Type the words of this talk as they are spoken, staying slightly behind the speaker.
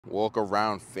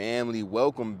Walkaround family,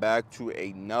 welcome back to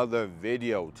another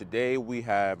video. Today we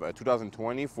have a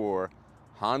 2024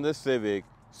 Honda Civic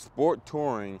Sport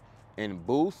Touring in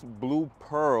Boost Blue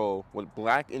Pearl with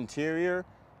black interior,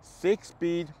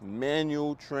 6-speed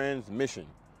manual transmission.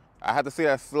 I have to say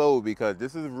that slow because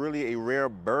this is really a rare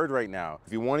bird right now.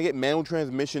 If you want to get manual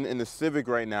transmission in the Civic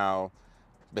right now,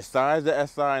 besides the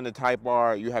SI and the Type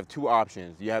R, you have two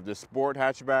options. You have the Sport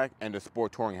hatchback and the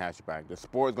Sport Touring hatchback. The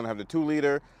Sport is going to have the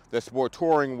 2-liter. The Sport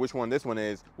Touring, which one this one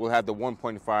is, will have the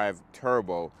 1.5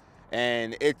 turbo.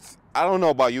 And I don't know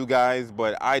about you guys,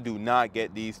 but I do not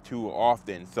get these too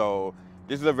often. So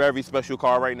this is a very special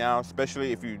car right now,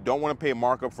 especially if you don't want to pay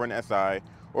markup for an SI,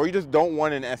 or you just don't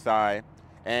want an SI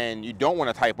and you don't want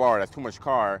a Type R, that's too much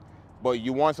car, but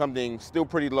you want something still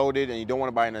pretty loaded and you don't want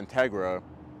to buy an Integra.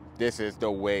 This is the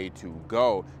way to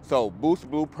go. So Boost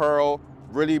Blue Pearl,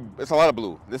 really, it's a lot of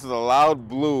blue. This is a loud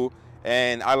blue,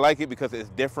 and I like it because it's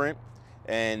different.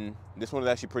 And this one is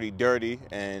actually pretty dirty,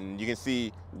 and you can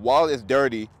see while it's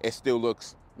dirty, it still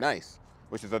looks nice,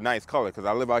 which is a nice color because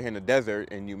I live out here in the desert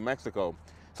in New Mexico.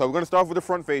 So we're gonna start with the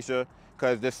front fascia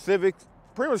because the Civic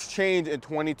pretty much changed in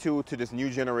 22 to this new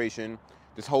generation.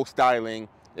 This whole styling,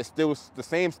 it's still the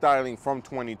same styling from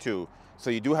 22.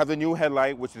 So you do have the new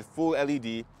headlight, which is full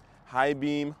LED. High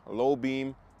beam, low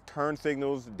beam, turn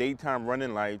signals, daytime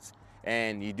running lights,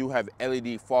 and you do have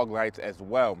LED fog lights as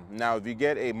well. Now, if you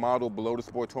get a model below the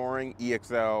Sport Touring,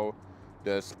 EXL,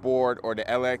 the Sport, or the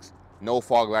LX, no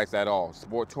fog lights at all.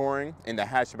 Sport Touring and the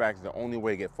hatchback is the only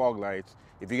way to get fog lights.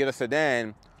 If you get a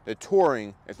sedan, the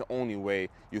Touring is the only way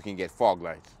you can get fog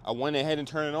lights. I went ahead and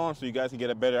turned it on so you guys can get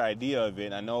a better idea of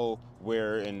it. I know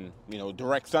we're in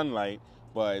direct sunlight,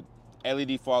 but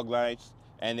LED fog lights,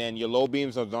 and then your low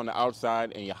beams are on the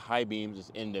outside and your high beams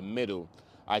is in the middle.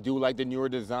 I do like the newer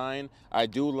design. I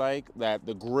do like that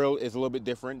the grille is a little bit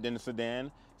different than the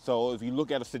sedan. So if you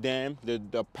look at a sedan,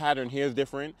 the pattern here is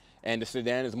different, and the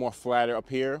sedan is more flatter up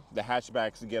here. The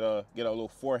hatchbacks get a little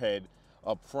forehead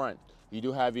up front. You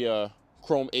do have your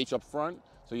chrome H up front,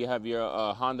 so you have your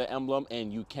Honda emblem,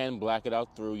 and you can black it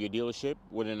out through your dealership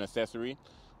with an accessory.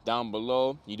 Down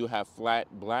below, you do have flat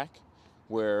black,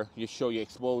 where you show your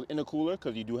exposed intercooler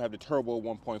because you do have the turbo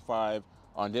 1.5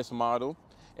 on this model.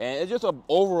 And it's just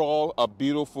overall a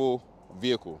beautiful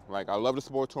vehicle. Like, I love the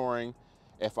Sport Touring.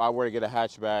 If I were to get a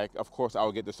hatchback, of course I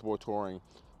would get the Sport Touring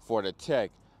for the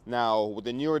tech. Now, with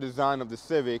the newer design of the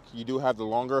Civic, you do have the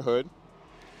longer hood,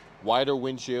 wider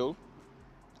windshield,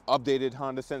 updated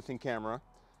Honda sensing camera,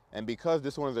 and because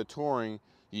this one is a Touring,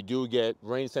 you do get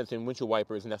rain sensing windshield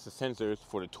wipers, and that's the sensors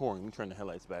for the Touring. Let me turn the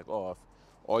headlights back off.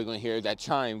 All you're gonna hear is that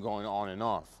chime going on and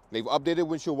off. They've updated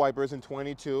windshield wipers in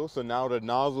 22, so now the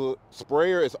nozzle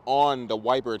sprayer is on the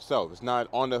wiper itself. It's not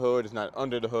on the hood, it's not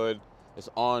under the hood, it's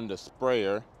on the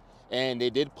sprayer. And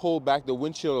they did pull back the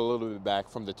windshield a little bit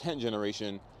back from the 10th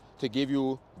generation to give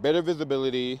you better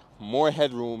visibility, more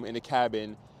headroom in the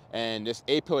cabin, and this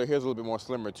A-pillar here is a little bit more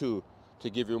slimmer too,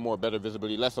 to give you more better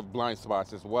visibility, less of blind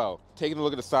spots as well. Taking a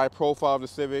look at the side profile of the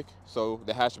Civic, so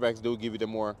the hatchbacks do give you the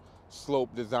more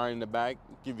slope design in the back,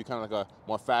 give you kind of like a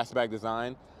more fastback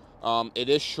design. It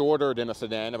is shorter than a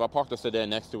sedan. If I park the sedan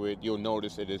next to it, you'll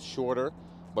notice it is shorter.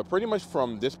 But pretty much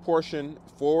from this portion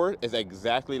forward is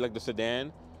exactly like the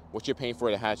sedan. What you're paying for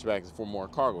the hatchback is for more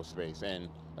cargo space. And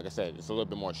like I said, it's a little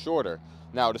bit more shorter.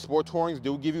 Now, the Sport Tourings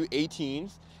do give you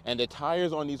 18s, and the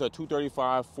tires on these are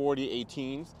 235, 40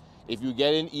 18s. If you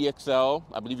get an EXL,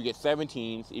 I believe you get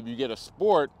 17s. If you get a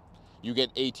Sport, you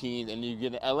get 18s, and you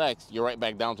get an LX, you're right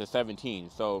back down to 17.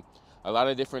 So a lot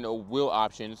of different wheel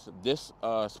options. This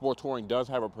Sport Touring does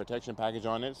have a protection package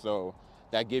on it, so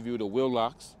that gives you the wheel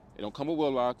locks. It don't come with wheel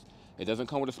locks. It doesn't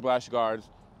come with the splash guards,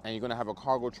 and you're gonna have a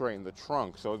cargo tray in the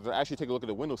trunk. So actually take a look at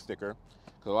the window sticker,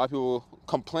 because a lot of people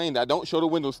complain that I don't show the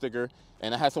window sticker,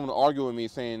 and I had someone argue with me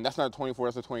saying that's not a 24,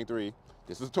 that's a 23.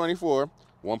 This is 24,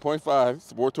 1.5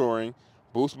 Sport Touring.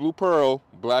 Boost Blue Pearl,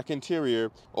 black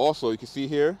interior. Also, you can see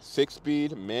here,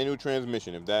 6-speed manual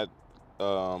transmission, if that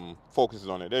focuses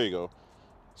on it. There you go.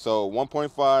 So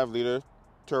 1.5 liter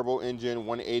turbo engine,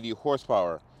 180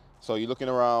 horsepower. So you're looking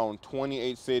around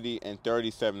 28 city and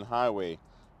 37 highway.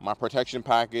 My protection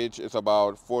package is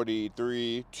about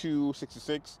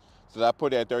 43,266. So that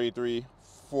put it at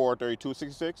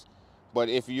 33,432.66. But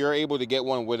if you're able to get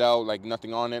one without like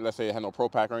nothing on it, let's say it had no Pro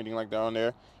Pack or anything like that on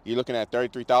there, you're looking at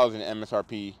 33,000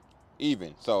 MSRP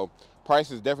even. So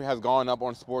prices definitely has gone up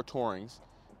on Sport Tourings,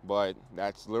 but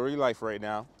that's literally life right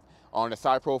now. On the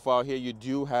side profile here, you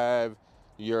do have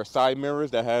your side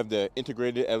mirrors that have the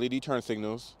integrated LED turn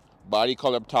signals, body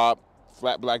color up top,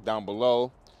 flat black down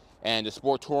below, and the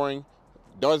Sport Touring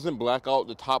doesn't black out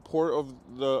the top part of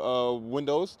the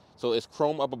windows. So it's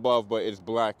chrome up above, but it's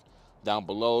black down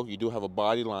below. You do have a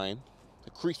body line,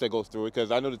 the crease that goes through it,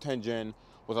 because I know the 10 Gen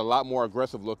was a lot more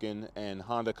aggressive looking, and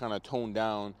Honda kind of toned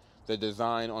down the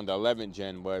design on the 11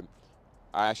 Gen, but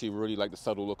I actually really like the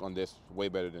subtle look on this way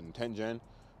better than the 10 Gen.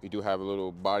 You do have a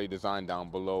little body design down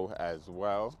below as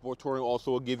well. Sport Touring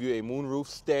also will give you a moonroof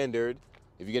standard.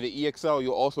 If you get an EXL,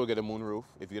 you'll also get a moonroof.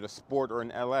 If you get a Sport or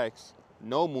an LX,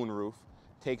 no moonroof.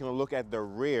 Taking a look at the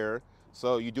rear,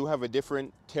 so you do have a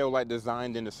different taillight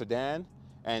design than the sedan,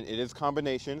 and it is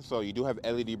combination. So you do have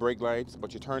LED brake lights,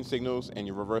 but your turn signals and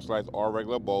your reverse lights are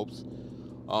regular bulbs.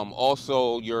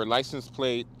 Also, your license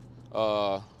plate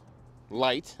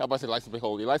light, how about I say license plate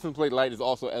holder? Your license plate light is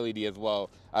also LED as well.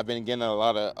 I've been getting a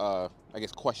lot of, I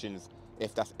guess, questions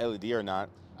if that's LED or not.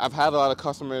 I've had a lot of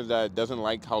customers that doesn't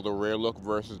like how the rear look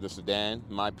versus the sedan.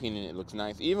 In my opinion, it looks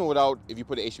nice. Even without, if you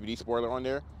put an HPD spoiler on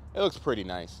there, it looks pretty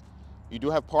nice. You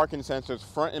do have parking sensors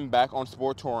front and back on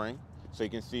Sport Touring. So you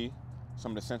can see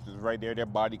some of the sensors right there. They're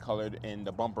body colored in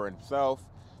the bumper itself.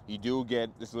 You do get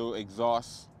this little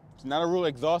exhaust. It's not a real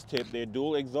exhaust tip. They're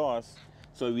dual exhausts.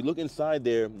 So if you look inside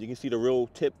there, you can see the real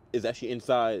tip is actually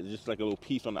inside. It's just like a little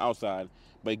piece on the outside.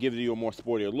 But it gives you a more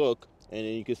sportier look. And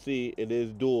then you can see it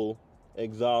is dual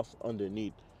exhaust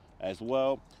underneath as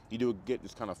well. You do get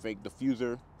this kind of fake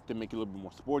diffuser to make it a little bit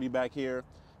more sporty back here.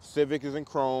 Civic is in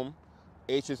chrome,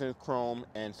 H is in chrome,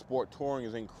 and Sport Touring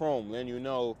is in chrome. Then you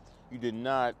know you did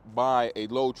not buy a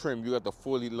low trim. You got the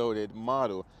fully loaded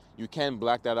model. You can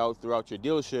black that out throughout your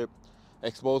dealership.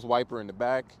 Exposed wiper in the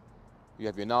back. You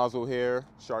have your nozzle here,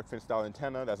 shark fin style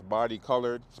antenna, that's body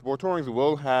colored. Sport Tourings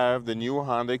will have the new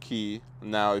Honda key.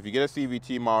 Now, if you get a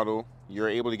CVT model, you're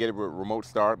able to get it with remote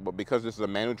start, but because this is a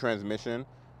manual transmission,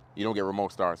 you don't get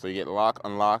remote start. So you get lock,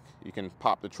 unlock, you can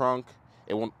pop the trunk.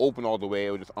 It won't open all the way,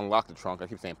 it will just unlock the trunk. I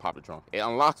keep saying pop the trunk. It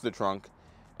unlocks the trunk,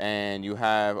 and you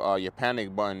have your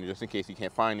panic button, just in case you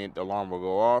can't find it, the alarm will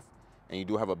go off, and you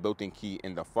do have a built-in key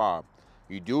in the fob.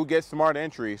 You do get smart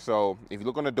entry, so if you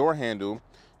look on the door handle,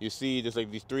 you see there's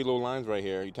like these three little lines right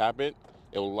here. You tap it,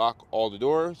 it will lock all the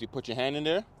doors. You put your hand in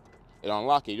there, it'll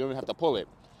unlock it. You don't even have to pull it.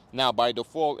 Now, by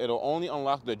default, it'll only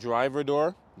unlock the driver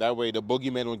door. That way the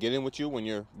boogeyman will get in with you when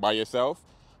you're by yourself.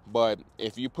 But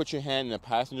if you put your hand in the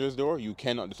passenger's door, you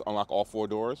cannot just unlock all four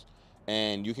doors.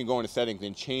 And you can go in the settings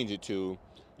and change it to,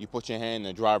 you put your hand in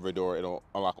the driver door, it'll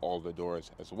unlock all the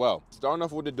doors as well. Starting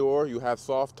off with the door, you have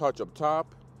soft touch up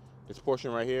top. This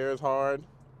portion right here is hard.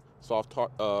 Soft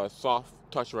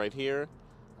touch right here.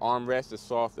 Armrest is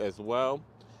soft as well.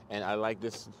 And I like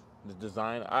this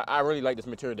design. I really like this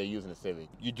material they use in the Civic.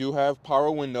 You do have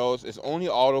power windows. It's only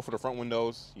auto for the front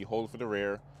windows. You hold it for the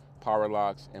rear. Power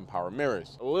locks and power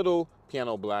mirrors. A little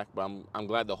piano black, but I'm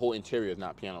glad the whole interior is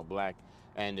not piano black.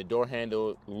 And the door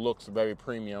handle looks very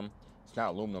premium. It's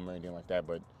not aluminum or anything like that,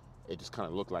 but it just kind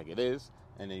of looked like it is.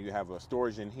 And then you have a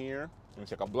storage in here. Let me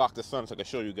see, I can block the sun so I can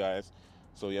show you guys.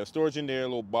 So you have storage in there, a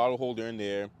little bottle holder in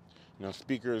there. You know,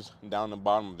 speakers down the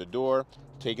bottom of the door.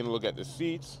 Taking a look at the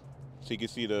seats, so you can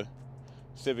see the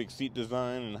Civic seat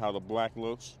design and how the black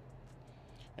looks.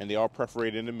 And they are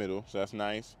perforated in the middle, so that's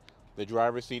nice. The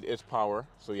driver's seat is power,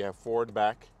 so you have forward,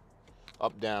 back,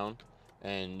 up, down,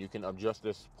 and you can adjust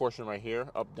this portion right here,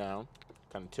 up, down,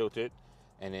 kind of tilt it.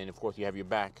 And then, of course, you have your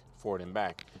back, forward and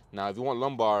back. Now, if you want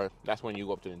lumbar, that's when you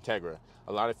go up to the Integra.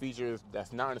 A lot of features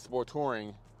that's not in the Sport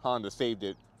Touring, Honda saved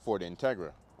it for the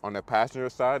Integra. On the passenger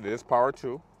side, it is power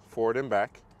too, forward and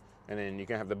back. And then you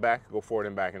can have the back go forward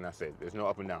and back, and that's it. There's no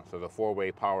up and down, so the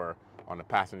four-way power on the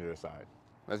passenger side.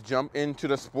 Let's jump into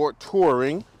the Sport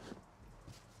Touring.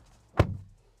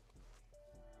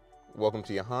 Welcome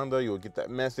to your Honda. You'll get that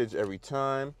message every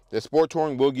time. The Sport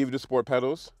Touring will give you the sport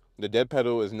pedals. The dead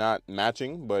pedal is not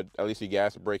matching, but at least the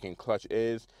gas, brake, and clutch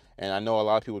is. And I know a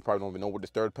lot of people probably don't even know what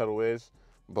this third pedal is,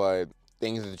 but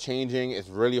things are changing. It's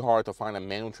really hard to find a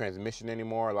manual transmission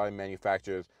anymore. A lot of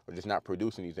manufacturers are just not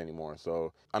producing these anymore.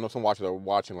 So I know some watchers are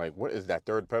watching like, what is that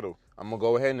third pedal? I'm gonna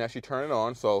go ahead and actually turn it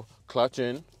on. So clutch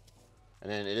in,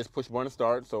 and then it is push button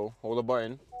start. So hold the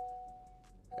button,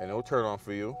 and it'll turn on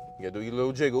for you. You gotta do your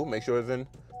little jiggle, make sure it's in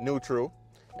neutral.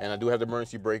 And I do have the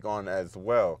emergency brake on as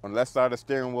well. On the left side of the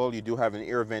steering wheel, you do have an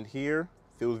air vent here.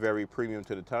 Feels very premium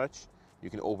to the touch. You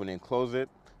can open and close it,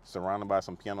 surrounded by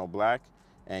some piano black.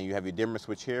 And you have your dimmer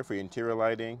switch here for your interior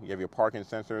lighting. You have your parking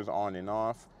sensors on and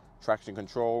off, traction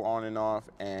control on and off,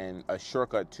 and a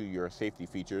shortcut to your safety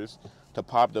features. To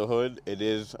pop the hood, it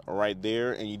is right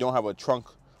there. And you don't have a trunk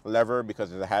lever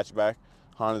because it's a hatchback.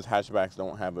 Honda's hatchbacks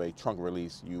don't have a trunk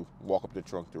release. You walk up the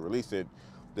trunk to release it.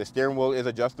 The steering wheel is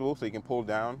adjustable, so you can pull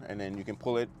down, and then you can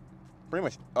pull it pretty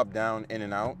much up, down, in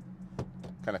and out.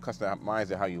 kind of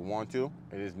customize it how you want to.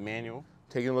 It is manual.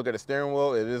 Taking a look at the steering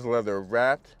wheel, it is leather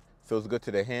wrapped, feels good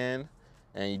to the hand,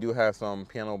 and you do have some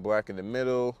piano black in the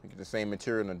middle. You get the same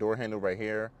material in the door handle right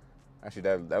here. Actually,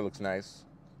 that looks nice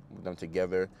with them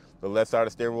together. The left side of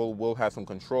the steering wheel will have some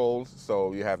controls.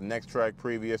 So you have next track,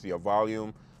 previous, your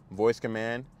volume, voice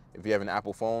command. If you have an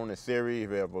Apple phone, it's Siri.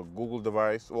 If you have a Google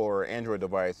device or Android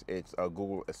device, it's a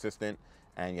Google Assistant.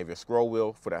 And you have your scroll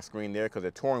wheel for that screen there, because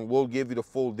the Touring will give you the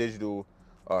full digital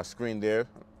screen there.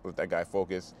 Let that guy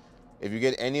focus. If you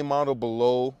get any model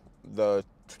below the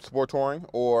Sport Touring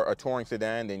or a Touring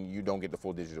sedan, then you don't get the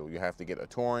full digital. You have to get a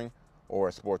Touring or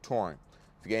a Sport Touring.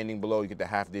 If you get anything below, you get the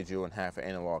half digital and half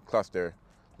analog cluster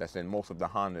that's in most of the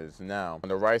Hondas now. On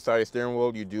the right side of the steering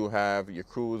wheel, you do have your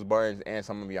cruise buttons and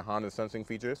some of your Honda sensing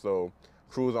features. So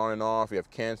cruise on and off, you have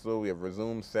cancel, you have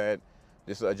resume set.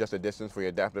 This is adjust the distance for your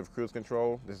adaptive cruise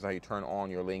control. This is how you turn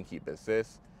on your lane keep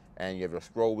assist. And you have your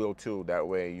scroll wheel too. That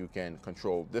way you can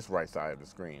control this right side of the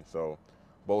screen. So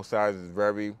both sides is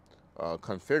very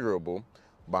configurable.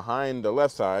 Behind the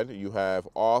left side, you have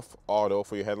off auto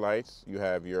for your headlights. You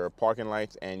have your parking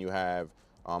lights, and you have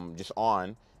just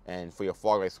on. And for your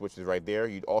fog light switches right there,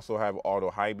 you'd also have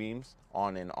auto high beams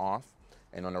on and off.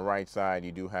 And on the right side,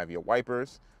 you do have your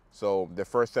wipers. So the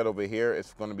first set over here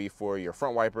is going to be for your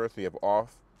front wipers. So you have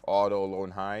off, auto, low,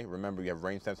 and high. Remember, you have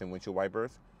rain sensing windshield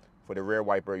wipers. For the rear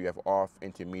wiper, you have off,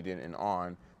 intermediate, and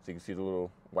on. So you can see the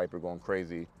little wiper going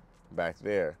crazy back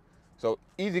there. So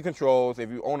easy controls. If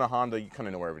you own a Honda, you kind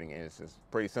of know where everything is. It's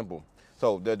pretty simple.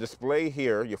 So the display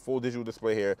here, your full digital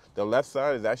display here, the left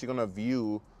side is actually going to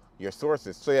view your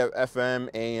sources. So you have FM,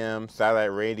 AM,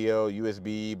 satellite radio,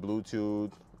 USB,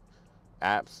 Bluetooth,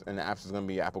 apps, and the apps is going to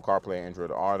be Apple CarPlay,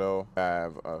 Android Auto. You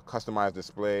have a customized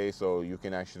display, so you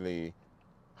can actually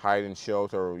hide and show,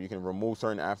 or you can remove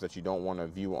certain apps that you don't want to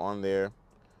view on there,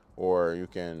 or you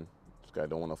can, this guy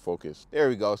don't want to focus. There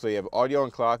we go. So you have audio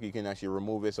and clock. You can actually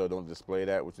remove it so it don't display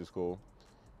that, which is cool.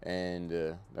 And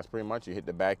that's pretty much it. Hit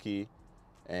the back key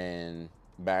and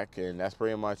back, and that's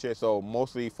pretty much it. So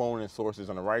mostly phone and sources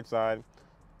on the right side.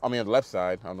 I mean on the left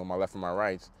side. I don't know my left and my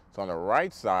right. So on the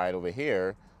right side over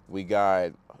here, we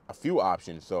got a few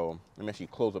options. So let me actually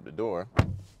close up the door.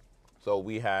 So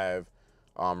we have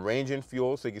range and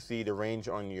fuel, so you can see the range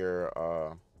on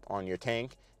your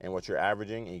tank and what you're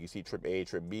averaging, and you can see trip A,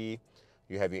 trip B.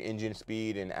 You have your engine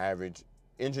speed and average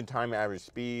engine time and average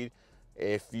speed.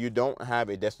 If you don't have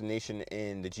a destination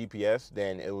in the GPS,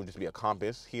 then it will just be a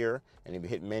compass here, and if you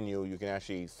hit menu, you can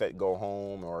actually set go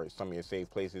home or some of your saved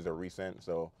places or recent,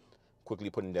 so quickly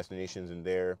putting destinations in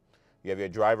there. You have your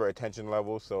driver attention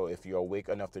level, so if you're awake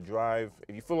enough to drive,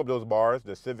 if you fill up those bars,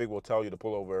 the Civic will tell you to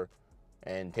pull over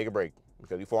and take a break,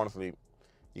 because you fall asleep.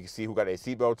 You can see who got their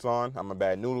seatbelts on. I'm a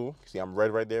bad noodle. You see I'm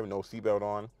red right there with no seatbelt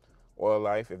on. Oil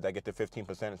life, if that gets to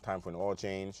 15%, it's time for an oil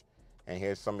change. And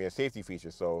here's some of your safety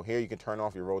features. So here you can turn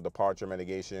off your road departure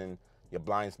mitigation, your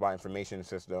blind spot information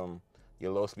system,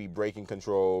 your low speed braking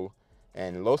control.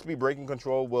 And low speed braking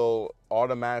control will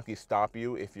automatically stop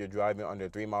you if you're driving under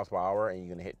 3 miles per hour and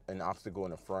you're gonna hit an obstacle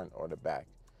in the front or the back.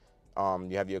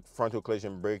 You have your frontal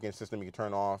collision braking system you can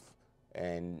turn off,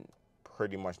 and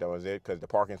pretty much that was it, because the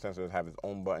parking sensors have its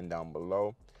own button down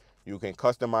below. You can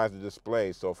customize the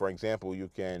display. So for example, you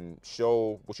can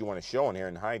show what you want to show in here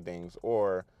and hide things,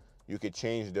 or you could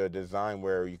change the design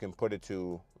where you can put it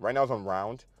to, right now it's on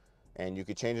round, and you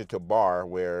could change it to bar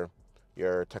where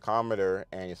your tachometer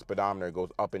and your speedometer goes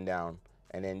up and down.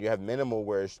 And then you have minimal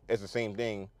where it's the same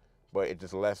thing, but it's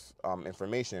just less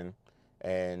information.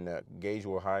 And gauge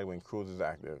will hide when cruise is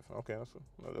active. Okay,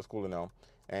 that's cool to know.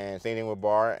 And same thing with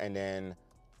bar, and then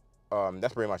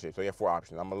that's pretty much it. So you have 4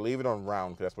 options. I'm gonna leave it on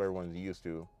round because that's what everyone's used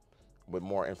to, with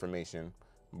more information.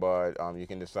 But you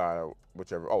can decide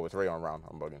whichever. Oh, it's already on round.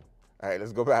 I'm bugging. All right,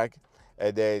 let's go back.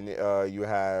 And then you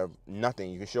have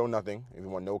nothing. You can show nothing if you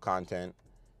want no content,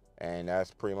 and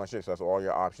that's pretty much it. So that's all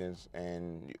your options.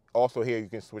 And also here you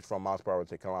can switch from miles per hour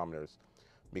to kilometers,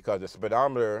 because the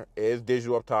speedometer is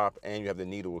digital up top, and you have the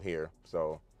needle here.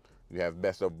 So you have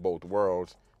best of both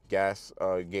worlds. Gas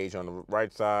gauge on the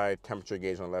right side, temperature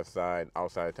gauge on the left side,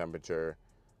 outside temperature,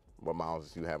 what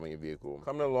miles you have on your vehicle.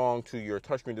 Coming along to your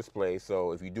touchscreen display.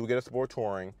 So if you do get a Sport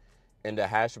Touring in the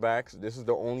hatchbacks, this is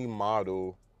the only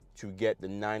model to get the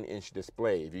 9-inch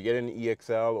display. If you get an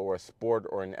EXL or a Sport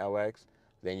or an LX,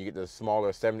 then you get the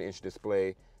smaller 7-inch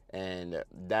display, and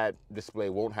that display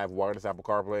won't have wireless Apple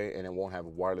CarPlay, and it won't have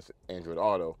wireless Android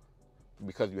Auto.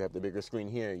 Because you have the bigger screen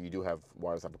here, you do have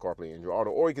wireless Apple CarPlay and Android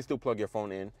Auto, or you can still plug your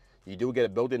phone in. You do get a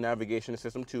built-in navigation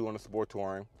system too on the Sport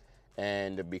Touring,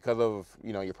 and because of,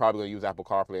 you're probably going to use Apple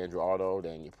CarPlay, Android Auto,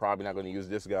 then you're probably not going to use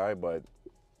this guy, but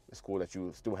It's cool that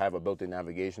you still have a built-in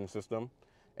navigation system.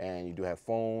 And you do have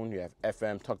phone, you have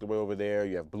FM tucked away over there,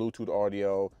 you have Bluetooth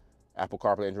audio, Apple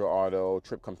CarPlay, Android Auto,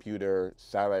 trip computer,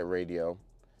 satellite radio.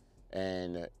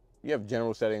 And you have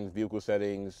general settings, vehicle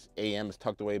settings, AM is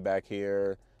tucked away back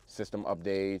here, system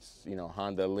updates, you know,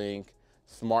 Honda Link,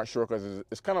 smart shortcuts.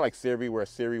 It's kind of like Siri, where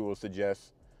Siri will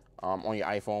suggest on your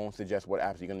iPhone, suggest what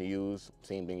apps you're going to use.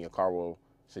 Same thing, your car will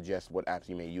suggest what apps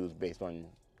you may use based on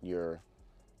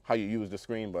how you use the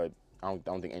screen, but I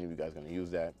don't think any of you guys are going to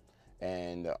use that.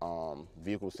 And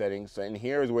vehicle settings. So in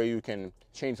here is where you can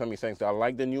change some of your settings. So I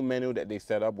like the new menu that they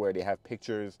set up where they have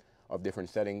pictures of different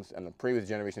settings. And the previous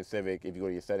generation Civic, if you go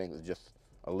to your settings, it's just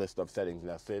a list of settings and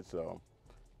that's it. So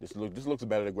this looks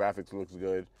better. The graphics looks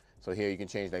good. So here you can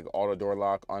change like auto door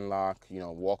lock, unlock, you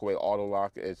know, walk away auto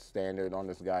lock is standard on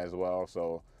this guy as well.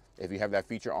 So if you have that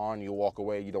feature on, you walk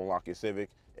away, you don't lock your Civic,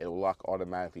 it'll lock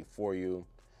automatically for you.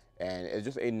 And it's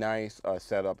just a nice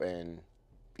setup and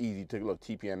easy to look.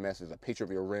 TPMS is a picture of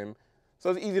your rim.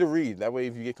 So it's easy to read. That way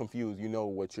if you get confused, you know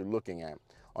what you're looking at.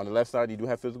 On the left side, you do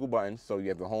have physical buttons. So you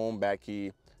have the home, back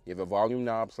key, you have a volume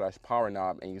knob / power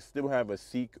knob, and you still have a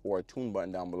seek or a tune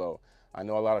button down below. I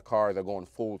know a lot of cars are going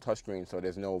full touchscreen, so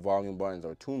there's no volume buttons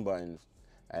or tune buttons.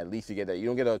 At least you get that. You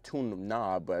don't get a tune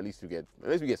knob, but at least you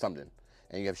get something.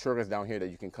 And you have shortcuts down here that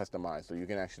you can customize. So you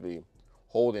can actually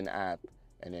hold an app,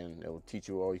 and then it will teach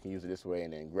you, oh, you can use it this way,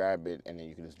 and then grab it, and then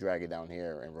you can just drag it down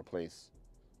here and replace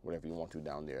whatever you want to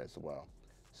down there as well.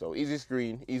 So easy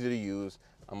screen, easy to use.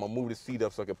 I'm gonna move the seat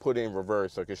up so I can put it in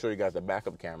reverse so I can show you guys the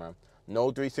backup camera. No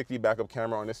 360 backup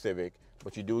camera on the Civic,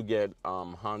 but you do get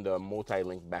Honda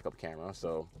multi-link backup camera.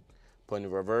 So put in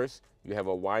reverse, you have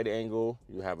a wide angle,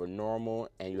 you have a normal,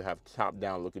 and you have top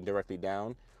down looking directly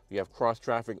down. You have cross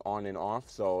traffic on and off.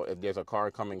 So if there's a car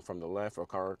coming from the left or a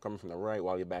car coming from the right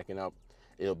while you're backing up,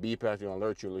 it'll beep at you and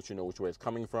alert you, let you know which way it's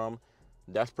coming from.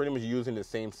 That's pretty much using the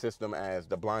same system as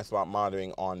the blind spot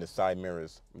monitoring on the side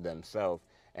mirrors themselves.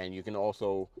 And you can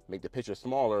also make the picture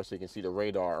smaller so you can see the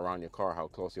radar around your car, how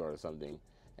close you are to something.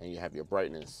 And you have your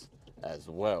brightness as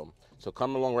well. So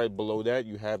coming along right below that,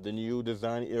 you have the new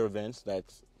design ear vents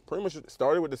that's pretty much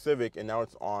started with the Civic, and now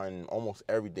it's on almost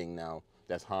everything now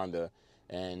that's Honda.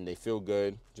 And they feel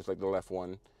good, just like the left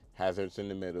one. Hazards in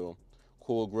the middle.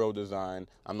 Cool grille design.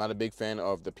 I'm not a big fan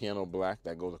of the piano black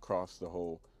that goes across the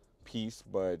whole piece,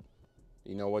 but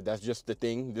you know what, that's just the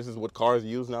thing. This is what cars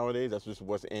use nowadays. That's just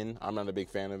what's in. I'm not a big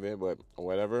fan of it, but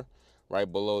whatever.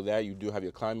 Right below that, you do have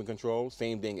your climate control.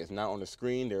 Same thing, it's not on the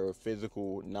screen. There are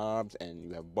physical knobs and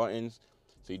you have buttons.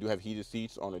 So you do have heated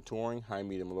seats on the Touring, high,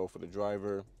 medium, low for the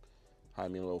driver, high,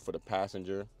 medium, low for the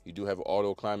passenger. You do have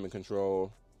auto climate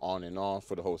control on and off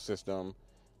for the whole system.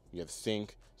 You have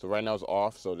sync. So right now it's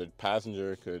off, so the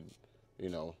passenger could, you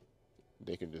know,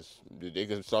 they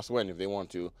can start sweating if they want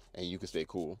to, and you can stay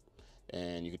cool.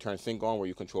 And you can turn sync on where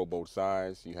you control both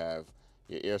sides. You have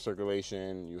your air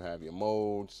circulation, you have your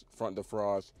modes, front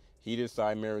defrost, heated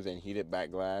side mirrors and heated back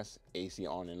glass, AC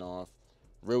on and off.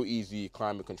 Real easy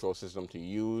climate control system to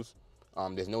use.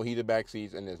 There's no heated back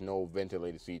seats and there's no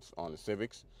ventilated seats on the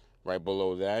Civics. Right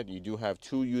below that, you do have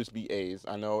two USB-A's.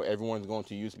 I know everyone's going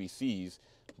to USB-C's,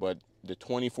 but the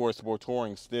 24 Sport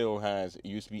Touring still has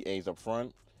USB-A's up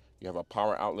front. You have a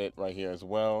power outlet right here as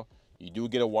well. You do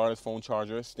get a wireless phone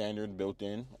charger, standard built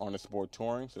in on the Sport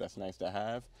Touring, so that's nice to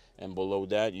have. And below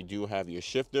that, you do have your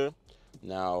shifter.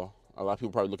 Now, a lot of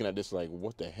people probably looking at this like,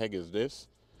 what the heck is this?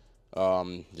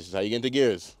 This is how you get into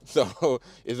gears. So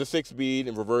it's a 6-speed,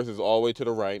 and reverse is all the way to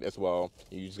the right as well.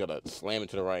 You just gotta slam it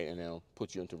to the right and it'll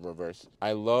put you into reverse.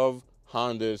 I love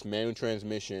Honda's manual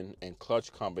transmission and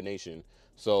clutch combination.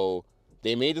 So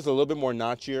they made this a little bit more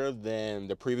notchier than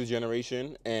the previous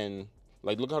generation, and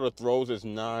like look how the throws is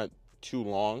not too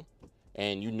long,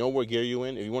 and you know what gear you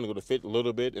in. If you want to go to 5th a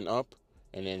little bit and up,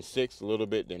 and then 6th a little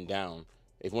bit then down.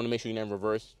 If you want to make sure you never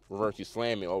reverse, you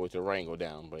slam it all the way to the right and go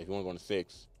down. But if you want to go to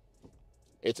 6,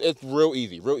 it's real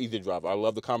easy to drive. I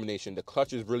love the combination. The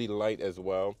clutch is really light as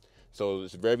well, so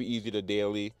it's very easy to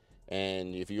daily.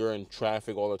 And if you're in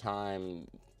traffic all the time,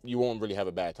 you won't really have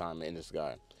a bad time in this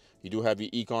guy. You do have the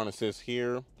Econ Assist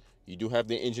here. You do have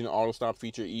the engine auto stop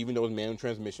feature, even though it's manual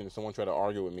transmission. Someone tried to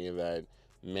argue with me that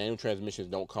manual transmissions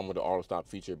don't come with the auto stop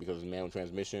feature because it's manual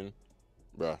transmission.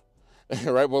 Bruh.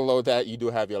 Right below that, you do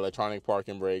have your electronic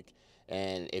parking brake.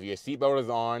 And if your seatbelt is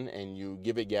on and you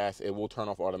give it gas, it will turn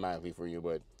off automatically for you.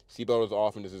 But seatbelt is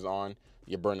off and this is on,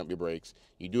 you burn up your brakes.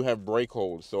 You do have brake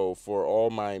hold. So for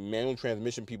all my manual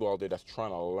transmission people out there that's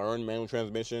trying to learn manual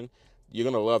transmission, you're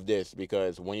going to love this,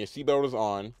 because when your seatbelt is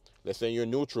on, let's say you're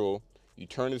neutral, you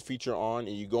turn this feature on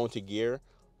and you go into gear,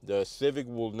 The Civic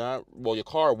will not, well, your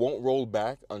car won't roll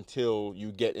back until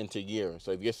you get into gear.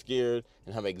 So if you're scared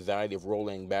and have anxiety of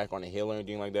rolling back on a hill or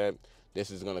anything like that,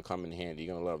 this is going to come in handy.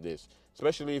 You're going to love this.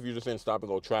 Especially if you're just in stop and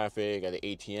go traffic at the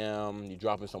ATM, you're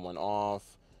dropping someone off,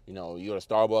 you know, you go to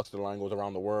Starbucks, the line goes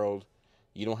around the world.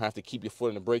 You don't have to keep your foot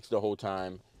in the brakes the whole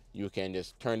time. You can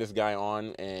just turn this guy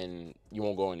on and you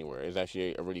won't go anywhere. It's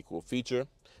actually a really cool feature.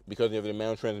 Because you have the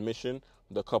manual transmission,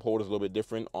 the cup holder is a little bit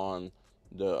different on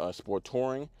the Sport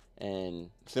Touring, and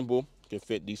simple, can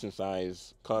fit decent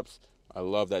size cups. I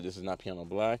love that this is not piano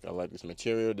black. I like this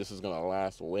material. This is gonna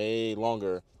last way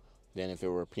longer than if it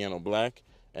were piano black.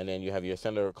 And then you have your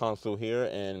center console here,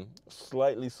 and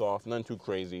slightly soft, none too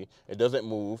crazy. It doesn't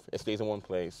move, it stays in one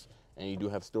place. And you do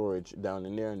have storage down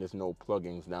in there, and there's no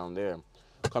plugins down there.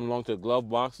 Coming along to the glove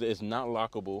box, it's not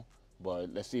lockable,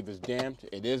 but let's see if it's damped.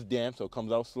 It is damped, so it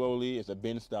comes out slowly. It's a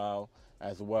bin style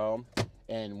as well.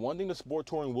 And one thing the Sport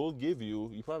Touring will give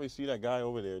you, you probably see that guy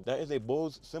over there, that is a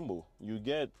Bose cymbal. You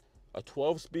get a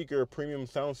 12-speaker premium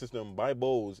sound system by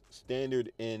Bose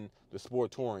standard in the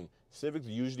Sport Touring. Civics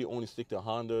usually only stick to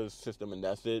Honda's system and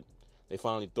that's it. They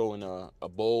finally throw in a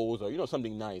Bose or, you know,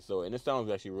 something nice. So, and it sounds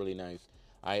actually really nice.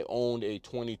 I owned a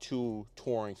 22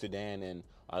 Touring sedan and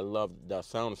I love that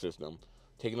sound system.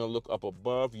 Taking a look up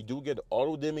above, you do get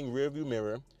auto-dimming rear view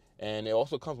mirror, and it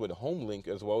also comes with HomeLink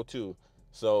as well too.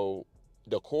 So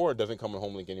the Accord doesn't come with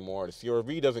HomeLink anymore. The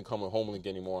CR-V doesn't come with HomeLink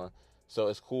anymore. So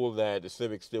it's cool that the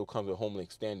Civic still comes with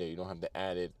HomeLink standard. You don't have to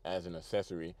add it as an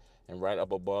accessory. And right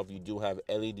up above, you do have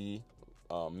LED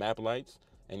map lights,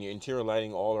 and your interior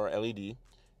lighting all are LED.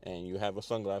 And you have a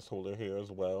sunglass holder here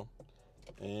as well.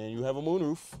 And you have a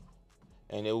moonroof,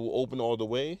 and it will open all the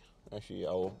way. Actually,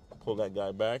 I'll pull that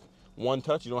guy back. One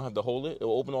touch, you don't have to hold it. It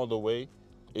will open all the way.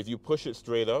 If you push it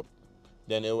straight up,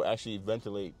 then it will actually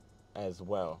ventilate as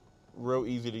well. Real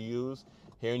easy to use.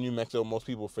 Here in New Mexico, most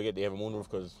people forget they have a moonroof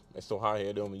because it's so hot here,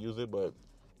 they don't even use it, but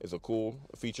it's a cool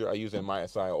feature. I use it in my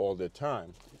SI all the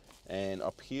time. And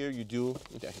up here you do,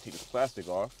 let me actually take this plastic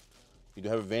off. You do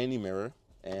have a vanity mirror,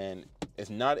 and it's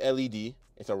not LED.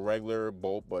 It's a regular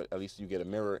bulb, but at least you get a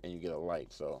mirror and you get a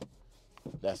light. So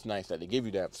that's nice that they give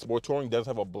you that. Sport Touring does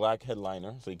have a black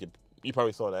headliner, so you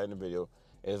probably saw that in the video.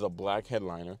 It is a black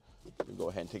headliner. We go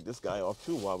ahead and take this guy off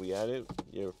too while we at it.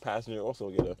 Your passenger also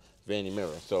get a vanity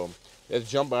mirror. So let's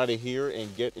jump out of here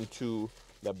and get into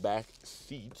the back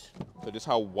seat. So this is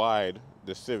how wide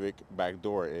the Civic back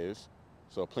door is.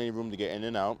 So plenty of room to get in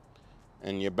and out.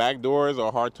 And your back doors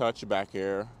are hard touch back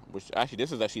here, which actually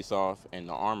this is actually soft, and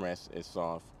the armrest is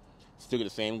soft. Still get the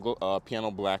same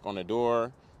piano black on the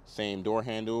door, same door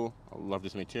handle. I love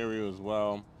this material as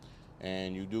well.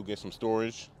 And you do get some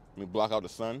storage. Let me block out the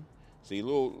sun. See, a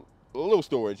little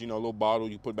storage, you know, a little bottle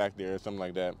you put back there, something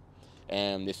like that.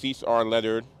 And the seats are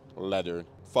leathered.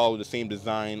 Follow the same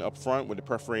design up front with the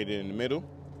perforated in the middle.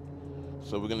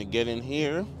 So we're gonna get in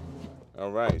here.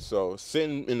 All right, so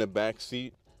sitting in the back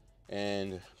seat,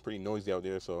 and pretty noisy out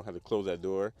there, so I had to close that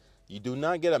door. You do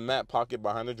not get a mat pocket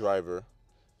behind the driver,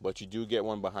 but you do get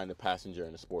one behind the passenger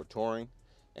in the Sport Touring.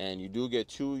 And you do get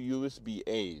two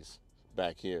USB-A's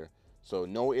back here. So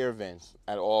no air vents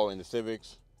at all in the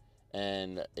Civics.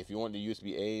 And if you want the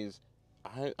USB-A's,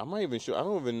 I'm not even sure. I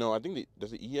don't even know. I think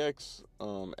does the EX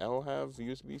L have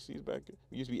USB-C's back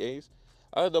here? USB-A's?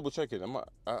 I'll double check it.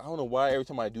 I don't know why every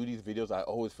time I do these videos I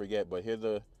always forget. But here's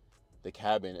the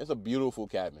cabin. It's a beautiful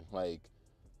cabin. Like,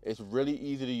 it's really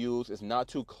easy to use. It's not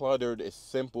too cluttered. It's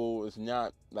simple. It's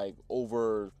not like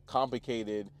over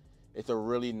complicated. It's a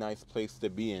really nice place to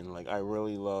be in. Like, I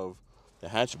really love the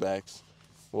hatchbacks.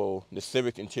 Well, the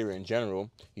Civic interior in general.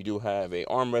 You do have a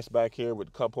armrest back here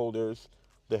with cup holders.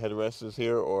 The headrest is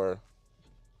here or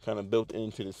kind of built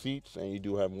into the seats, and you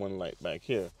do have one light back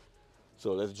here.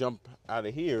 So let's jump out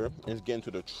of here and get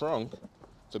into the trunk.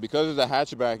 So because it's a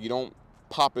hatchback, you don't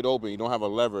pop it open. You don't have a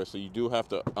lever, so you do have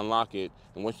to unlock it.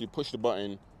 And once you push the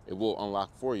button, it will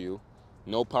unlock for you.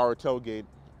 No power tailgate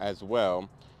as well.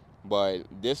 But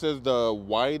this is the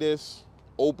widest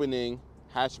opening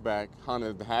hatchback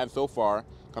Honda has had so far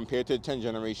compared to the 10th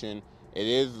generation. It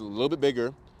is a little bit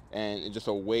bigger, and it's just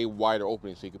a way wider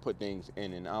opening, so you can put things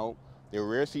in and out. The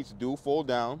rear seats do fold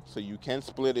down, so you can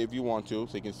split it if you want to.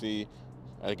 So you can see,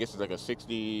 I guess it's like a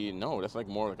 60, no, that's like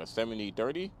more like a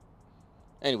 70-30.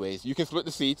 Anyways, you can split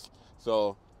the seats.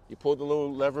 So you pull the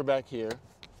little lever back here,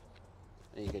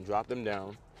 and you can drop them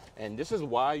down. And this is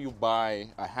why you buy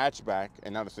a hatchback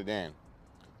and not a sedan.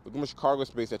 Look how much cargo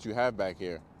space that you have back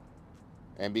here.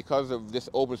 And because of this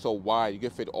open so wide, you can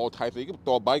fit all types. You can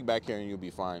throw a bike back here and you'll be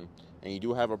fine. And you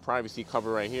do have a privacy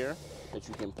cover right here that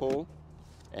you can pull.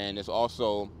 And it's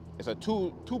also it's a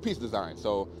two-piece design.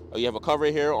 So you have a cover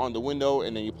here on the window,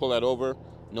 and then you pull that over.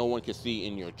 No one can see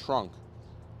in your trunk.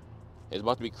 It's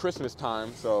about to be Christmas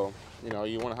time, so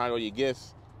you want to hide all your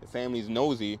gifts. The family's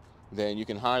nosy, then you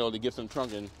can hide all the gifts in the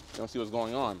trunk and don't see what's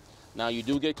going on. Now you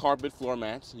do get carpet floor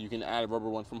mats. You can add a rubber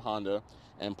one from Honda,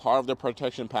 and part of the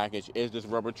protection package is this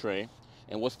rubber tray.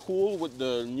 And what's cool with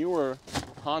the newer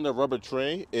Honda rubber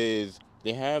tray is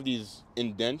they have these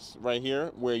indents right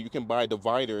here where you can buy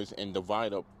dividers and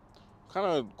divide up, kind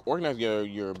of organize your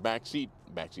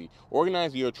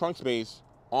organize your trunk space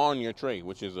on your tray,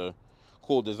 which is a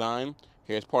cool design.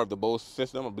 Here's part of the Bose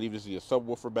system. I believe this is your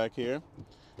subwoofer back here.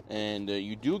 And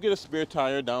you do get a spare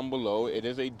tire down below. It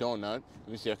is a donut. Let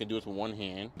me see if I can do this with one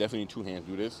hand. Definitely need two hands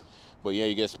to do this. But yeah,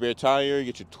 you get a spare tire, you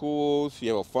get your tools, you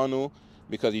have a funnel,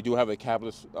 because you do have a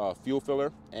capless fuel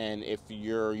filler. And if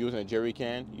you're using a jerry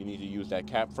can, you need to use that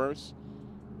cap first.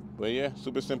 But yeah,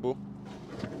 super simple.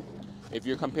 If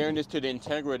you're comparing this to the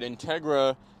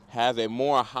Integra has a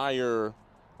more higher,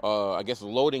 I guess,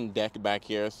 loading deck back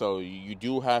here. So you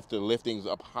do have to lift things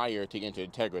up higher to get into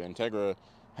Integra. The Integra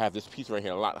have this piece right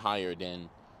here a lot higher than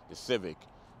the Civic.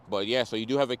 But yeah, so you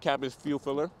do have a capless fuel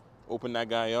filler. Open that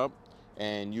guy up,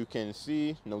 and you can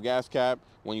see no gas cap.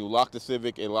 When you lock the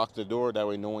Civic, it locks the door. That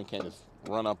way no one can just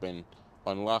run up and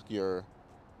unlock your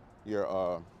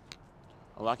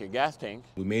gas tank.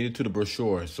 We made it to the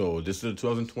brochure. So this is a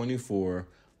 2024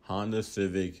 Honda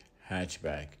Civic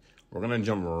hatchback. We're gonna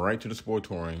jump right to the Sport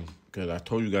Touring, because I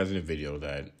told you guys in the video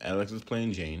that LX is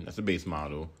plain Jane. That's the base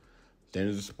model. Then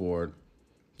there's the Sport.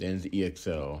 Then there's the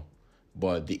EXL.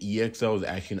 But the EXL is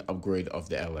actually an upgrade of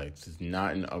the LX. It's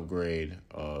not an upgrade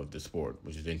of the Sport,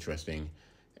 which is interesting.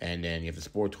 And then you have the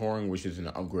Sport Touring, which is an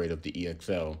upgrade of the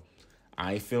EXL.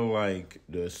 I feel like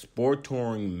the Sport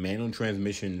Touring manual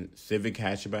transmission Civic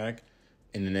hatchback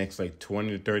in the next like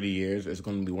 20 to 30 years is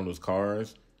going to be one of those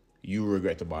cars you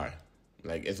regret to buy.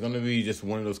 Like, it's going to be just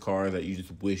one of those cars that you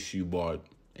just wish you bought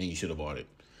and you should have bought it.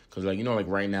 Because, like, like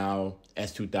right now,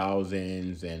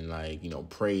 S2000s and, like,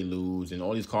 Preludes and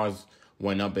all these cars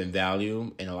went up in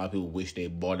value, and a lot of people wish they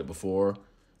bought it before.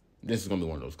 This is going to be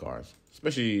one of those cars,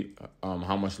 especially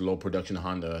how much low production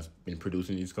Honda has been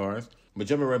producing these cars. But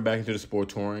jumping right back into the Sport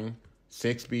Touring,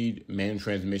 6-speed manual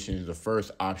transmission is the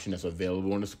first option that's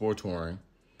available in the Sport Touring.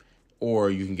 Or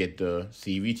you can get the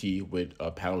CVT with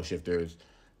paddle shifters.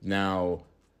 Now,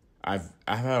 I've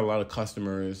had a lot of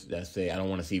customers that say, I don't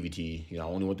want a CVT. I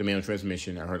only want the manual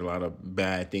transmission. I heard a lot of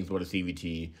bad things about a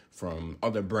CVT from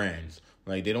other brands.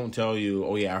 Like, they don't tell you,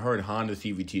 oh, yeah, I heard Honda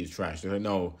CVT is trash. They're like,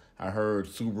 no, I heard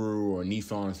Subaru or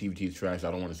Nissan CVT is trash. I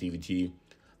don't want a CVT.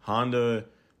 Honda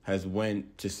has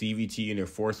went to CVT in their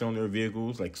 4-cylinder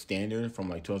vehicles, like standard, from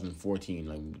like 2014.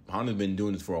 Like, Honda's been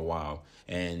doing this for a while.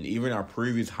 And even our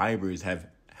previous hybrids have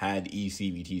had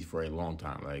eCVTs for a long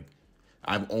time. Like,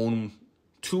 I've owned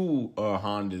 2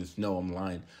 Hondas. No, I'm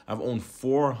lying. I've owned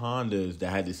 4 Hondas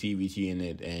that had the CVT in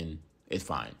it, and it's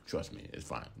fine. Trust me, it's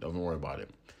fine. Don't worry about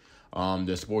it.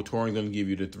 The Sport Touring is going to give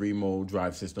you the 3-mode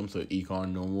drive system, so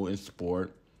Econ, Normal, and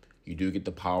Sport. You do get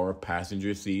the power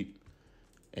passenger seat,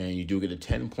 and you do get a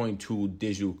 10.2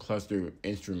 digital cluster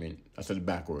instrument. I said it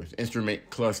backwards. Instrument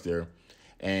cluster,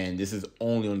 and this is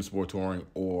only on the Sport Touring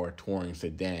or Touring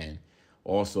Sedan.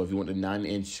 Also, if you want the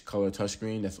 9-inch color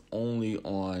touchscreen, that's only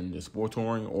on the Sport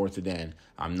Touring or Sedan.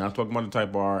 I'm not talking about the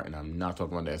Type R, and I'm not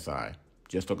talking about the SI.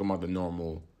 Just talking about the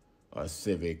normal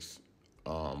Civics,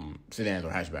 sedans or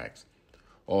hatchbacks.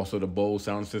 Also, the Bose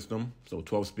sound system, so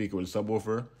 12-speaker with a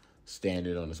subwoofer,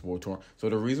 standard on the Sport Touring. So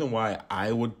the reason why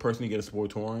I would personally get a Sport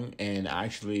Touring, and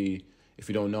actually, if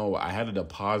you don't know, I had a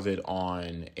deposit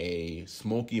on a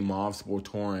smoky mauve Sport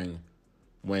Touring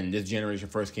when this generation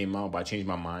first came out, but I changed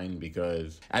my mind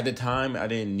because at the time I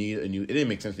didn't need a new. It didn't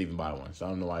make sense to even buy one, so I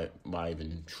don't know why I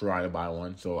even try to buy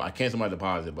one. So I canceled my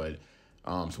deposit, but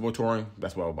Sport Touring,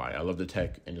 that's what I'll buy. I love the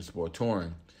tech in the Sport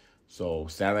Touring. So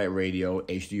satellite radio,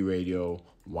 HD radio,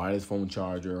 wireless phone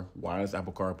charger, wireless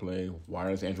Apple CarPlay,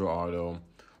 wireless Android Auto,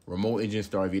 remote engine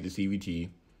start via the CVT,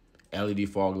 LED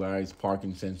fog lights,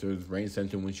 parking sensors, rain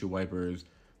sensor windshield wipers,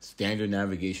 standard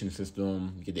navigation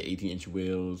system. You get the 18-inch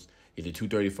wheels. You get the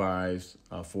 235s,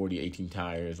 40, 18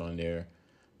 tires on there.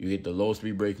 You get the low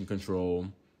speed braking control.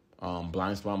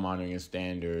 Blind spot monitoring is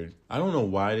standard. I don't know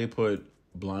why they put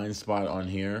blind spot on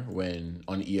here when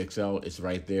on the EXL it's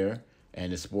right there.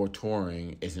 And the Sport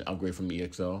Touring is an upgrade from the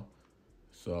EXL.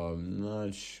 So I'm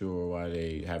not sure why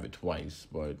they have it twice,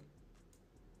 but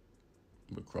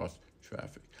with cross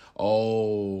traffic.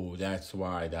 Oh, that's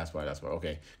why.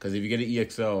 Okay, because if you get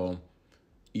an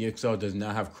EXL does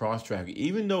not have cross traffic.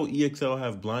 Even though EXL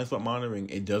have blind spot monitoring,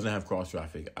 it doesn't have cross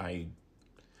traffic. I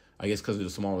guess because of the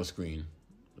smaller screen.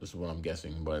 This is what I'm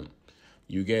guessing, but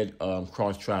you get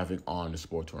cross traffic on the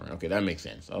Sport Touring. Okay, that makes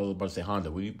sense. I was about to say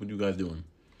Honda. What you guys doing?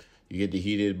 You get the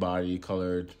heated body,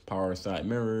 colored power side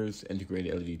mirrors,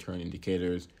 integrated LED turn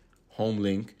indicators, home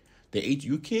link.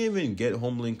 You can't even get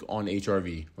home link on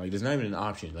HRV. Like, there's not even an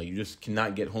option. Like, you just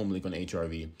cannot get home link on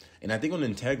HRV. And I think on the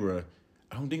Integra,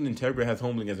 I don't think the Integra has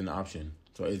home link as an option.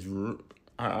 So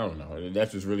I don't know.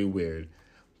 That's just really weird.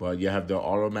 But you have the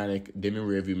automatic dimming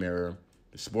rear view mirror,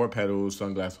 the sport pedals,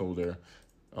 sunglass holder.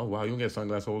 Oh, wow, you don't get a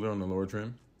sunglass holder on the lower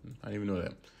trim? I didn't even know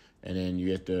that. And then you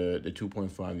get the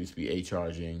 2.5 USB-A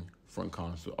charging front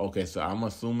console. Okay, so I'm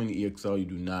assuming the EXL, you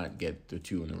do not get the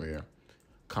 2 in the rear.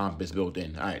 Comp is built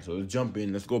in. All right, so let's jump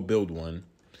in. Let's go build one.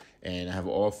 And I have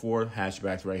all 4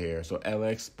 hatchbacks right here. So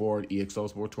LX Sport, EXL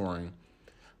Sport Touring.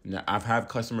 Now, I've had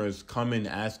customers come in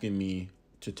asking me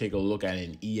to take a look at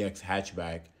an EX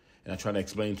hatchback. And I try to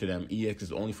explain to them, EX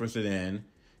is only for sedan.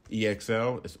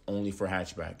 EXL is only for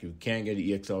hatchback. You can't get an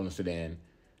EXL in a sedan,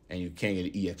 and you can't get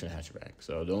an EX in a hatchback.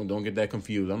 So don't get that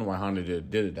confused. I don't know why Honda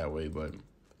did it that way, but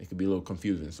it could be a little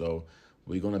confusing. So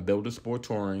we're going to build a Sport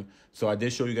Touring. So I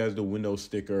did show you guys the window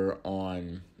sticker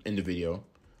in the video,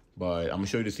 but I'm going to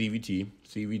show you the CVT.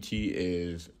 CVT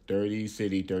is 30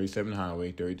 city, 37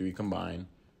 highway, 33 combined.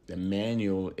 The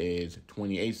manual is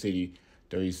 28 city,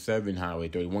 37 highway,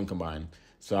 31 combined.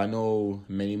 So I know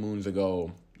many moons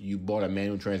ago, you bought a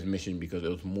manual transmission because it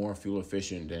was more fuel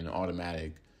efficient than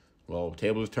automatic. Well,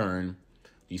 tables turn.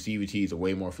 These CVTs are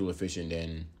way more fuel efficient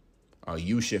than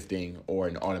U-shifting or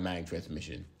an automatic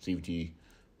transmission. CVT,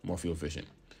 more fuel efficient.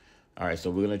 All right, so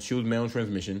we're going to choose manual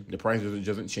transmission. The price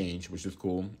doesn't change, which is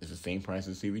cool. It's the same price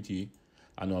as CVT.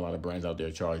 I know a lot of brands out there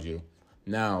charge you.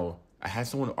 Now, I had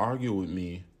someone argue with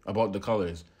me about the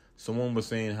colors. Someone was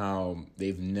saying how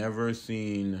they've never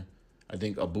seen, I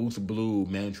think, a Boost Blue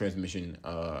manual transmission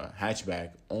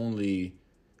hatchback, only,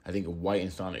 I think, a white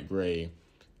and Sonic Gray.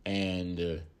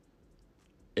 And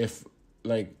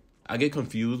I get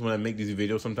confused when I make these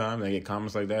videos sometimes. I get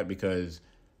comments like that because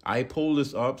I pull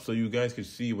this up so you guys can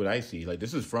see what I see. Like,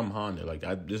 this is from Honda.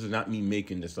 This is not me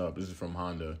making this up. This is from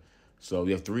Honda. So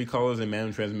we have 3 colors in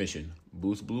manual transmission.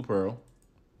 Boost Blue Pearl.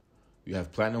 You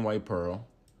have Platinum White Pearl.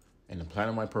 And the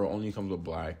Platinum White Pearl only comes with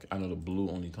black. I know the blue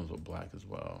only comes with black as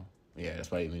well. Yeah,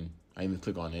 that's why I even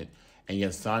click on it. And you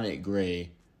have Sonic Gray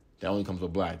that only comes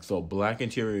with black. So black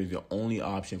interior is the only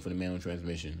option for the manual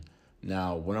transmission.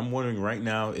 Now, what I'm wondering right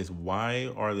now is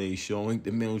why are they showing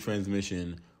the manual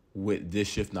transmission with this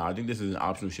shift knob? I think this is an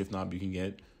optional shift knob you can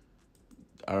get.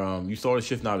 You saw the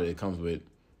shift knob that it comes with.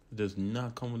 It does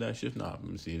not come with that shift knob.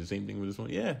 Let me see. The same thing with this one.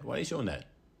 Yeah, why are they showing that?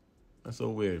 That's so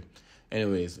weird.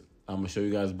 Anyways, I'm going to show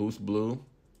you guys Boost Blue.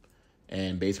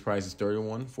 And base price is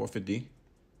 $31,450.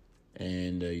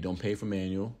 And you don't pay for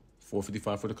manual.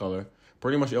 $455 for the color.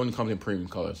 Pretty much it only comes in premium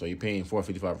color. So you're paying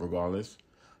 $455 regardless.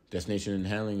 Destination and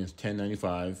handling is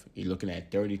 $1095. You're looking at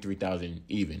 $33,000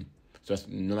 even. So that's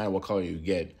no matter what color you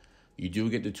get. You do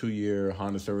get the 2-year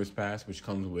Honda Service Pass, which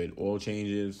comes with oil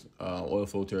changes, oil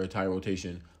filter, tire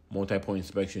rotation, multi-point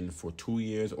inspection for 2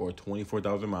 years or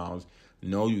 24,000 miles.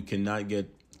 No, you cannot get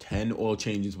 10 oil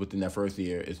changes within that first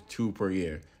year. It's 2 per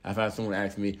year. I've had someone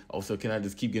ask me, oh, so can I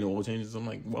just keep getting oil changes? I'm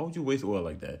like, why would you waste oil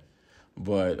like that?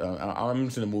 But I'm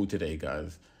just in the mood today,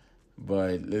 guys.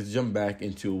 But let's jump back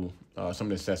into some of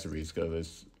the accessories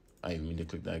because I didn't mean to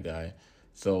click that guy.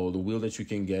 So the wheel that you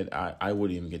can get, I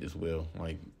wouldn't even get this wheel.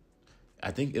 Like, I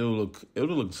think it'll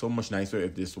look so much nicer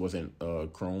if this wasn't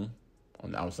chrome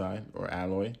on the outside or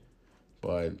alloy.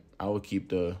 But I would keep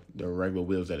the regular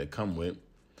wheels that it come with.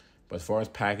 But as far as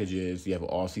packages, you have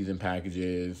all-season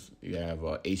packages. You have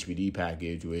a HBD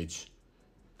package, which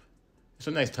it's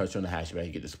a nice touch on the hatchback.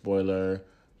 You get the spoiler.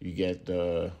 You get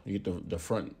the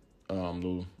front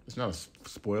little. It's not a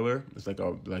spoiler. It's like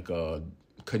a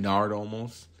canard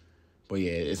almost. But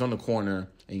yeah, it's on the corner,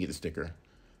 and you get the sticker.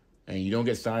 And you don't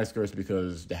get side skirts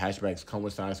because the hatchbacks come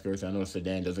with side skirts. I know the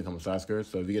sedan doesn't come with side skirts.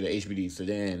 So if you get an HBD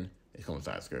sedan, it comes with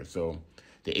side skirts. So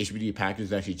the HBD package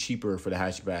is actually cheaper for the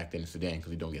hatchback than the sedan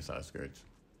because you don't get side skirts.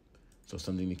 So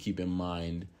something to keep in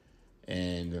mind.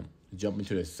 And jump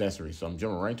into the accessories. So I'm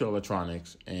jumping right into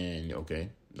electronics. And, okay,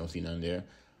 don't see none there.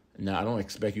 Now, I don't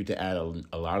expect you to add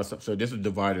a lot of stuff. So this is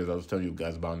dividers I was telling you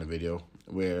guys about in the video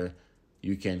where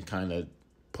you can kind of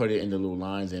put it in the little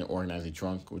lines and organize the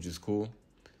trunk, which is cool.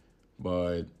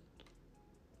 But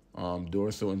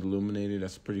doors still illuminated.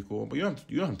 That's pretty cool. But you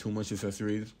don't have too much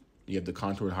accessories. You have the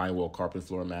contoured high wall carpet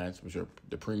floor mats, which are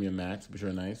the premium mats, which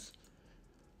are nice.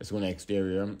 Let's go on the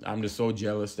exterior. I'm just so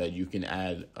jealous that you can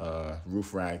add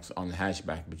roof racks on the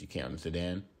hatchback, but you can't on the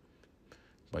sedan.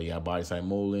 But you have body side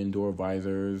molding, door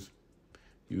visors.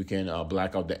 You can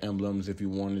black out the emblems if you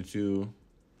wanted to.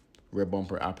 rear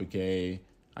bumper applique.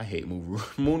 I hate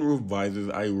moonroof visors.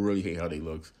 I really hate how they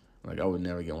look. Like, I would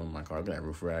never get one in my car. Look at that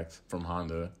roof racks from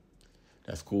Honda.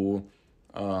 That's cool.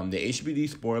 The HBD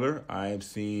spoiler, I've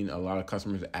seen a lot of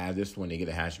customers add this when they get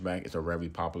a hatchback. It's a very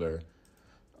popular,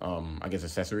 I guess,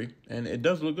 accessory. And it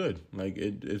does look good. Like,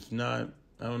 it's not,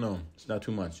 I don't know, it's not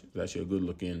too much. It's actually a good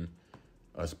looking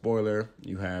spoiler.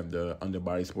 You have the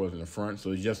underbody spoilers in the front.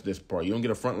 So it's just this part. You don't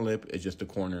get a front lip. It's just the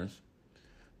corners.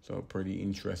 So pretty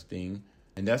interesting.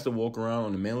 And that's the Walkaround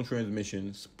on the manual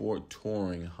transmission sport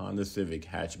touring Honda Civic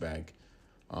hatchback.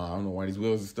 I don't know why these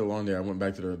wheels are still on there. I went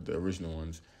back to the original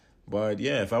ones. But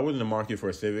yeah, if I was in the market for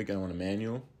a Civic and I want a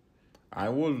manual, I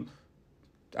would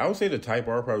say the Type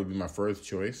R would probably be my first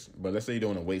choice. But let's say you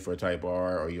don't want to wait for a Type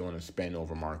R or you want to spend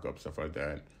over markup, stuff like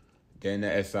that. Then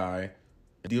the SI.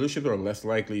 Dealerships are less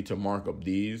likely to mark up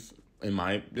these.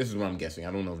 This is what I'm guessing.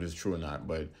 I don't know if this is true or not,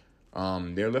 but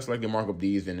they're less likely to mark up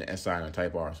these than the SI and the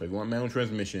Type R. So if you want manual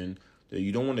transmission,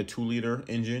 you don't want a 2-liter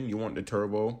engine, you want the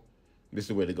turbo. This is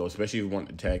the way to go, especially if you want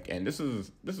the tech. And this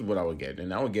is what I would get.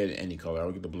 And I would get any color. I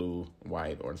would get the blue,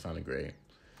 white, or the Sonic Gray.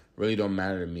 Really don't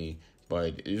matter to me.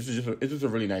 But it's just a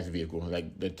really nice vehicle.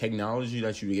 Like, the technology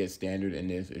that you get standard in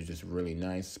this is just really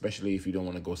nice, especially if you don't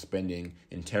want to go spending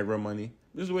Integra money.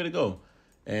 This is the way to go.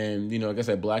 And, like I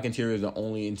said, black interior is the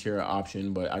only interior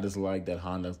option, but I just like that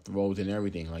Honda throws in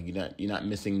everything. Like, you're not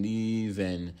missing these,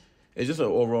 and it's just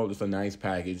overall just a nice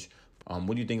package.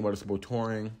 What do you think about the Sport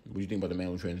Touring? What do you think about the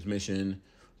manual transmission?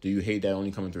 Do you hate that it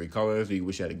only comes in 3 colors? Do you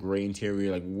wish it had a gray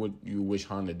interior? Like, what you wish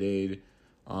Honda did?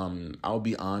 I'll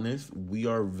be honest, we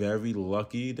are very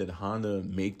lucky that Honda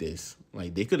make this.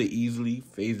 Like, they could have easily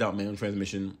phased out manual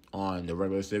transmission on the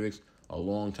regular Civics a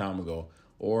long time ago.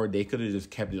 Or they could have just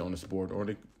kept it on the Sport. Or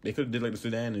they could have did like the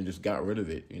sedan and just got rid of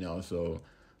it, So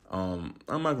I'm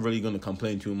not really going to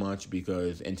complain too much,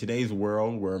 because in today's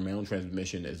world where manual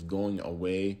transmission is going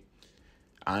away,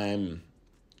 I'm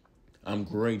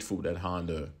grateful that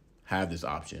Honda have this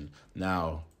option.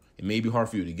 Now, it may be hard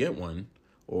for you to get one,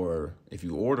 or if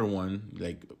you order one,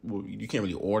 you can't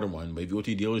really order one, but if you go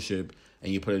to your dealership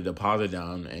and you put a deposit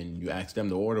down and you ask them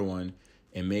to order one,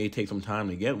 it may take some time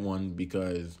to get one,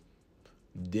 because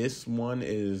this one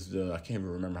is I can't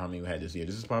even remember how many we had this year.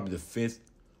 This is probably the 5th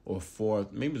or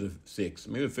 4th, maybe the 6th,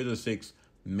 maybe the 5th or 6th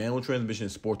manual transmission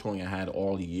sport touring I had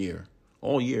all year.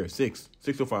 All year, 6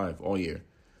 or 5 all year.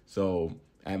 So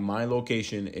at my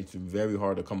location, it's very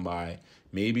hard to come by.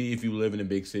 Maybe if you live in a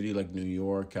big city like New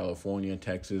York, California,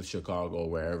 Texas, Chicago,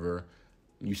 wherever,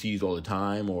 you see these all the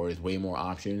time, or there's way more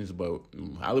options. But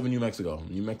I live in New Mexico.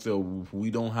 New Mexico, we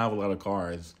don't have a lot of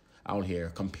cars out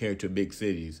here compared to big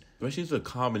cities. Especially it's a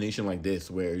combination like this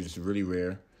where it's just really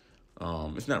rare.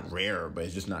 It's not rare, but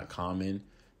it's just not common,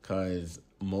 because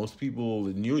most people,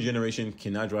 the newer generation,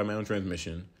 cannot drive manual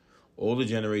transmission. Older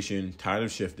generation, tired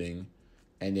of shifting.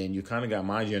 And then you kind of got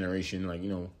my generation,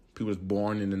 people that's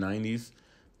born in the 90s.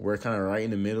 We're kind of right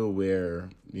in the middle where,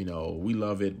 we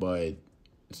love it, but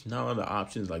it's not a lot of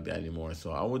options like that anymore.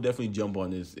 So I would definitely jump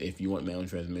on this if you want manual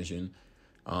transmission,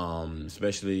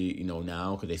 especially,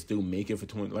 now, because they still make it for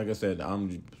 20. Like I said,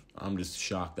 I'm just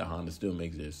shocked that Honda still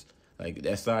makes this. Like,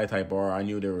 the SI Type R, I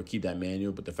knew they would keep that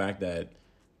manual, but the fact that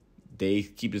they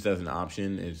keep this as an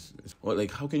option is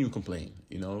how can you complain,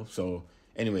 So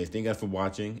anyways, thank you guys for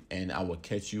watching, and I will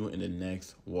catch you in the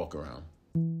next walk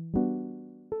around.